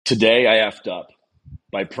Today I effed up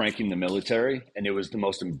by pranking the military, and it was the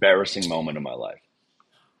most embarrassing moment of my life.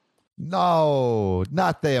 No,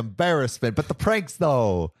 not the embarrassment, but the pranks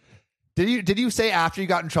though. Did you say after you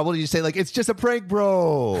got in trouble, did you say like, it's just a prank,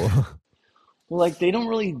 bro? Well, like they don't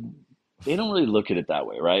really look at it that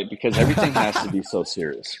way, right? Because everything has to be so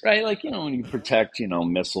serious, right? Like, when you protect,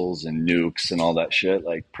 missiles and nukes and all that shit,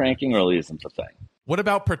 like pranking really isn't the thing. What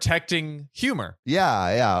about protecting humor?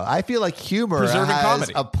 Yeah. I feel like humor Preserving has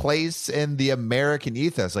comedy. a place in the American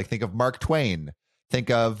ethos. Like think of Mark Twain. Think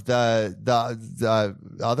of the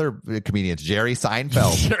other comedians, Jerry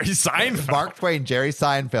Seinfeld. Jerry Seinfeld. Mark Twain, Jerry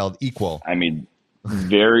Seinfeld, equal. I mean,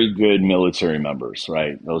 very good military members,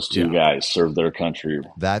 right? Those two guys served their country.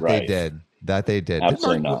 That right. they did.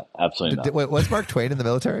 Absolutely not. Wait, was Mark Twain in the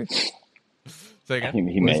military? Say again?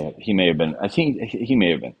 He may have been. I think he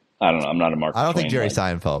may have been. I don't know. I'm not a Mark Twain. I don't think Jerry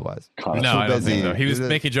Seinfeld was. No, I don't think so. He was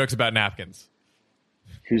making jokes about napkins.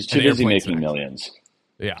 He was too busy making millions.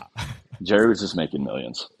 Yeah. Jerry was just making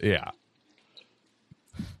millions. Yeah.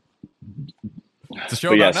 It's a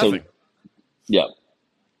show about nothing.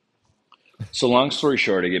 So long story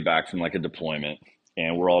short, I get back from like a deployment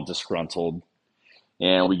and we're all disgruntled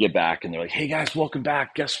and we get back and they're like, hey guys, welcome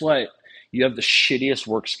back. Guess what? You have the shittiest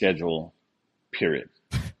work schedule, period.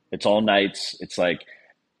 It's all nights. It's like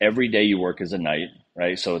every day you work is a night,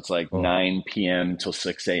 right? So it's like 9 p.m. till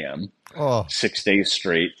 6 a.m. 6 days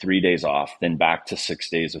straight, 3 days off, then back to 6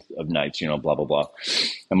 days of nights, blah, blah, blah.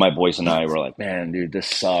 And my boys and I were like, man, dude, this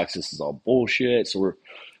sucks. This is all bullshit. So we're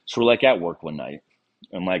like at work one night.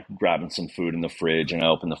 I'm like grabbing some food in the fridge and I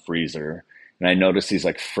open the freezer and I notice these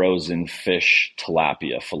like frozen fish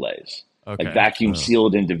tilapia fillets, like vacuum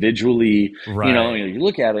sealed individually. Right. You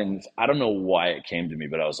look at it and I don't know why it came to me,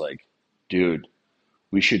 but I was like, dude,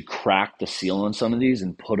 we should crack the seal on some of these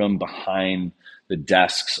and put them behind the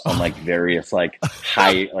desks on like various like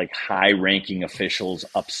high ranking officials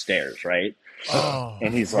upstairs, right?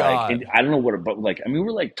 And he's like, and I don't know what, but like, I mean,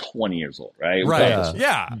 we're like 20 years old, right? Right.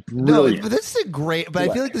 Yeah. No, but this is a great, but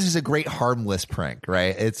I feel like this is a great harmless prank,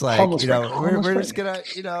 right? It's like, we're just gonna,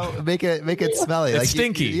 make it smelly. It's like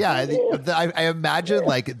stinky. Yeah. I imagine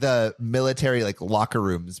like the military, like locker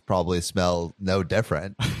rooms probably smell no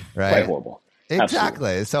different, right? Quite horrible.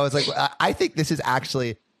 Exactly. Absolutely. So it's like, I think this is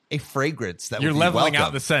actually a fragrance that you're leveling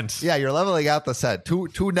out the scent. Yeah. You're leveling out the scent.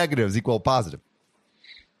 Two negatives equal positive.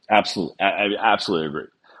 Absolutely. I absolutely agree.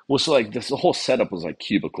 Well, so like the whole setup was like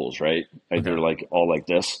cubicles, right? They're like all like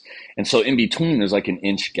this. And so in between there's like an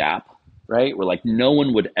inch gap, right? Where like no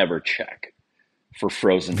one would ever check for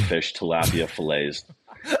frozen fish tilapia fillets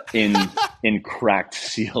in cracked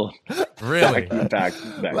seal. Really? Back.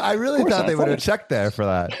 I really thought they would have checked there for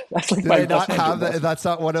that. That's like Did they not have that? That's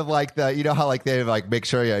not one of like the, how like they like make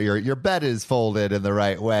sure your bed is folded in the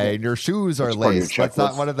right way and your shoes are laced. That's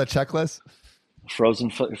not one of the checklists. Frozen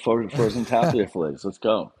tilapia fillets. Let's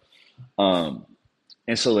go. And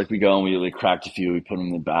so like we go and we like cracked a few. We put them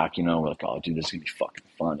in the back. We're like, oh, dude, this is gonna be fucking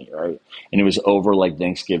funny, right? And it was over like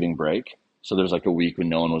Thanksgiving break, so there's like a week when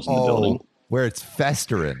no one was in the building, where it's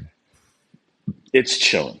festering. It's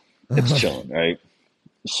chilling. It's chilling, right?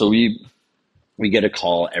 So we get a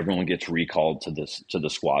call. Everyone gets recalled to the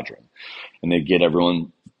squadron, and they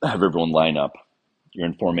have everyone line up. You're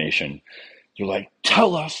in formation. They're like,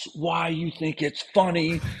 tell us why you think it's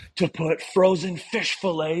funny to put frozen fish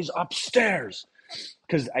fillets upstairs.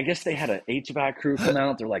 Because I guess they had an HVAC crew come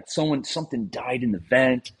out. They're like, something died in the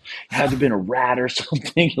vent. It had to have been a rat or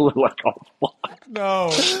something. And we're like, oh, fuck. No.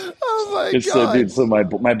 Oh, my God. So, dude, so my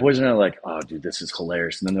boys and I are like, oh, dude, this is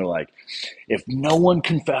hilarious. And then they're like, if no one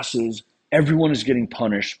confesses, everyone is getting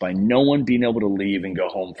punished by no one being able to leave and go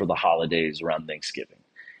home for the holidays around Thanksgiving.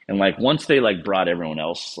 And like once they like brought everyone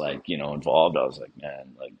else like involved, I was like,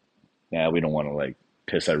 man, like, yeah, we don't want to like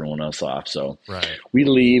piss everyone else off. So we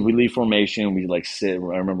leave formation. We like sit.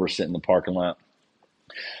 I remember sitting in the parking lot.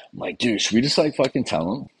 I'm like, dude, should we just like fucking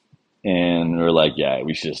tell them? And we're like, yeah,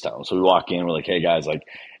 we should just tell them. So we walk in. We're like, hey guys, like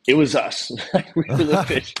it was us. We were the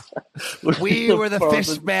fish. We were the fish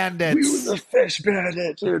bandits. We were the fish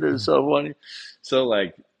bandits. Dude, it was so funny. So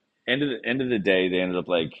like end of the day, they ended up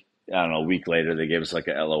like, I don't know, a week later, they gave us like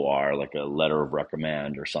a LOR, like a letter of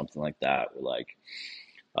recommend or something like that. We're like,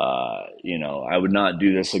 I would not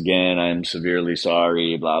do this again. I'm severely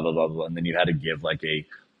sorry, blah, blah, blah, blah. And then you had to give like a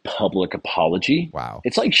public apology. Wow.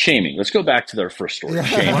 It's like shaming. Let's go back to their first story. Yeah.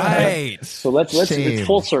 Shame, right. So let's it's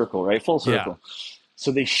full circle, right? Full circle. Yeah.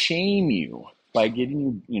 So they shame you by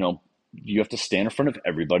getting you have to stand in front of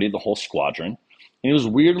everybody, the whole squadron. And it was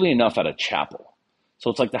weirdly enough at a chapel. So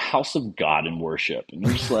it's like the house of God in worship. And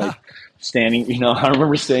you're just like standing, I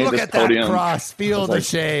remember staying Look at this at podium. That cross, feel the like,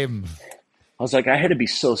 shame. I was like, I had to be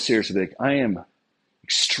so serious. Like, I am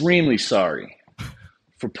extremely sorry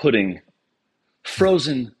for putting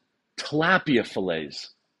frozen tilapia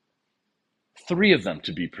fillets, 3 of them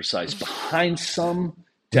to be precise, behind some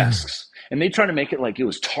desks. And they try to make it like it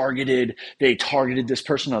was targeted. They targeted this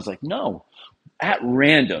person. I was like, no, at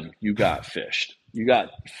random, you got fished. You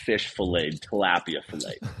got fish filleted, tilapia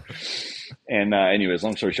fillet. And anyways,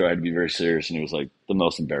 long story short, I had to be very serious. And it was like the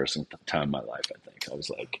most embarrassing time of my life, I think. I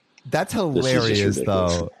was like, that's hilarious,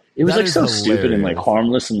 though. It was like so stupid and like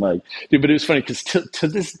harmless and like, dude, but it was funny because to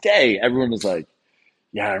this day, everyone was like,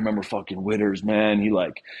 yeah, I remember fucking Witters, man. He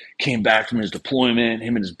like came back from his deployment.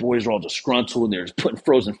 Him and his boys were all disgruntled and they were just putting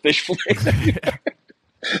frozen fish fillets everywhere.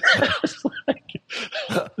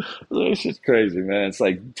 It's just crazy, man. It's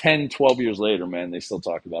like 10, 12 years later, man, they still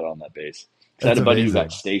talk about it on that base. I had a buddy who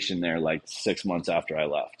got stationed there like 6 months after I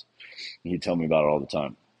left. He'd tell me about it all the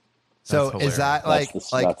time. So is that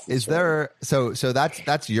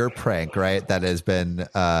that's your prank, right? That has been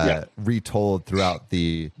retold throughout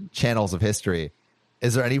the channels of history.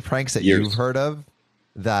 Is there any pranks that you've heard of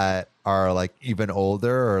that are like even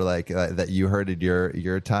older or like that you heard in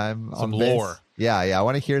your time on base? Lore? Yeah, I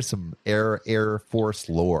want to hear some Air Force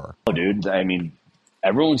lore. Oh, dude, I mean,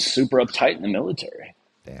 everyone's super uptight in the military.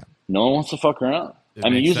 Damn, no one wants to fuck around. I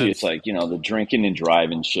mean, usually it's like, you know, the drinking and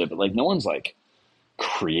driving shit, but like no one's like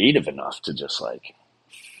creative enough to just like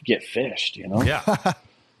get fished, you know? Yeah.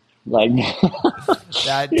 Like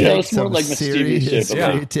that takes some like serious shit,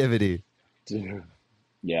 creativity. Like, dude.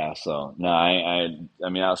 Yeah, so no, I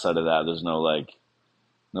mean, outside of that, there's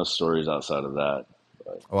no stories outside of that.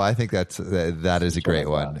 But well, I think that is a great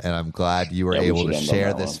one, and I'm glad you were able to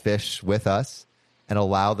share this fish with us and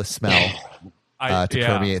allow the smell to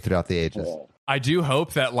permeate throughout the ages. Yeah. I do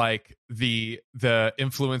hope that like the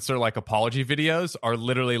influencer like apology videos are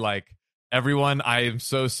literally like, everyone, I am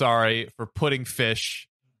so sorry for putting fish.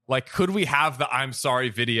 Like, could we have the I'm sorry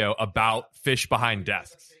video about fish behind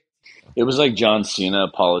desks? It was like John Cena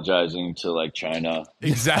apologizing to like China.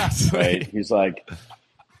 Exactly. Right? He's like,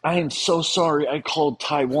 I am so sorry I called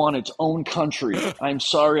Taiwan its own country. I'm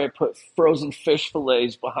sorry I put frozen fish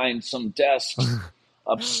fillets behind some desks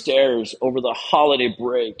upstairs over the holiday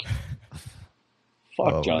break.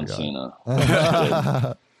 Fuck John Cena.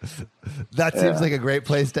 That seems like a great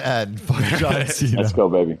place to end. Fuck John Cena. Let's go,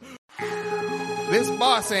 baby. This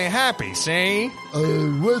boss ain't happy, see?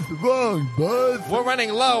 What's wrong, bud? We're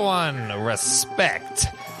running low on respect.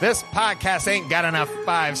 This podcast ain't got enough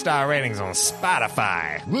 5-star ratings on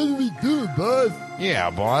Spotify. What do we do, bud? Yeah,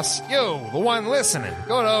 boss. You, the one listening.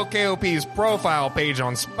 Go to OKOP's profile page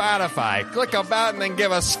on Spotify. Click about and then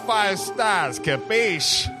give us 5 stars,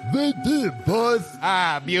 capiche? They did, boss.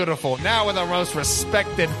 Ah, beautiful. Now we're the most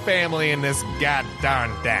respected family in this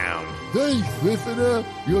goddamn town. Thanks, listener.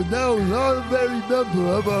 You're now an honorary member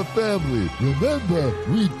of our family. Remember,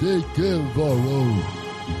 we take care of our own.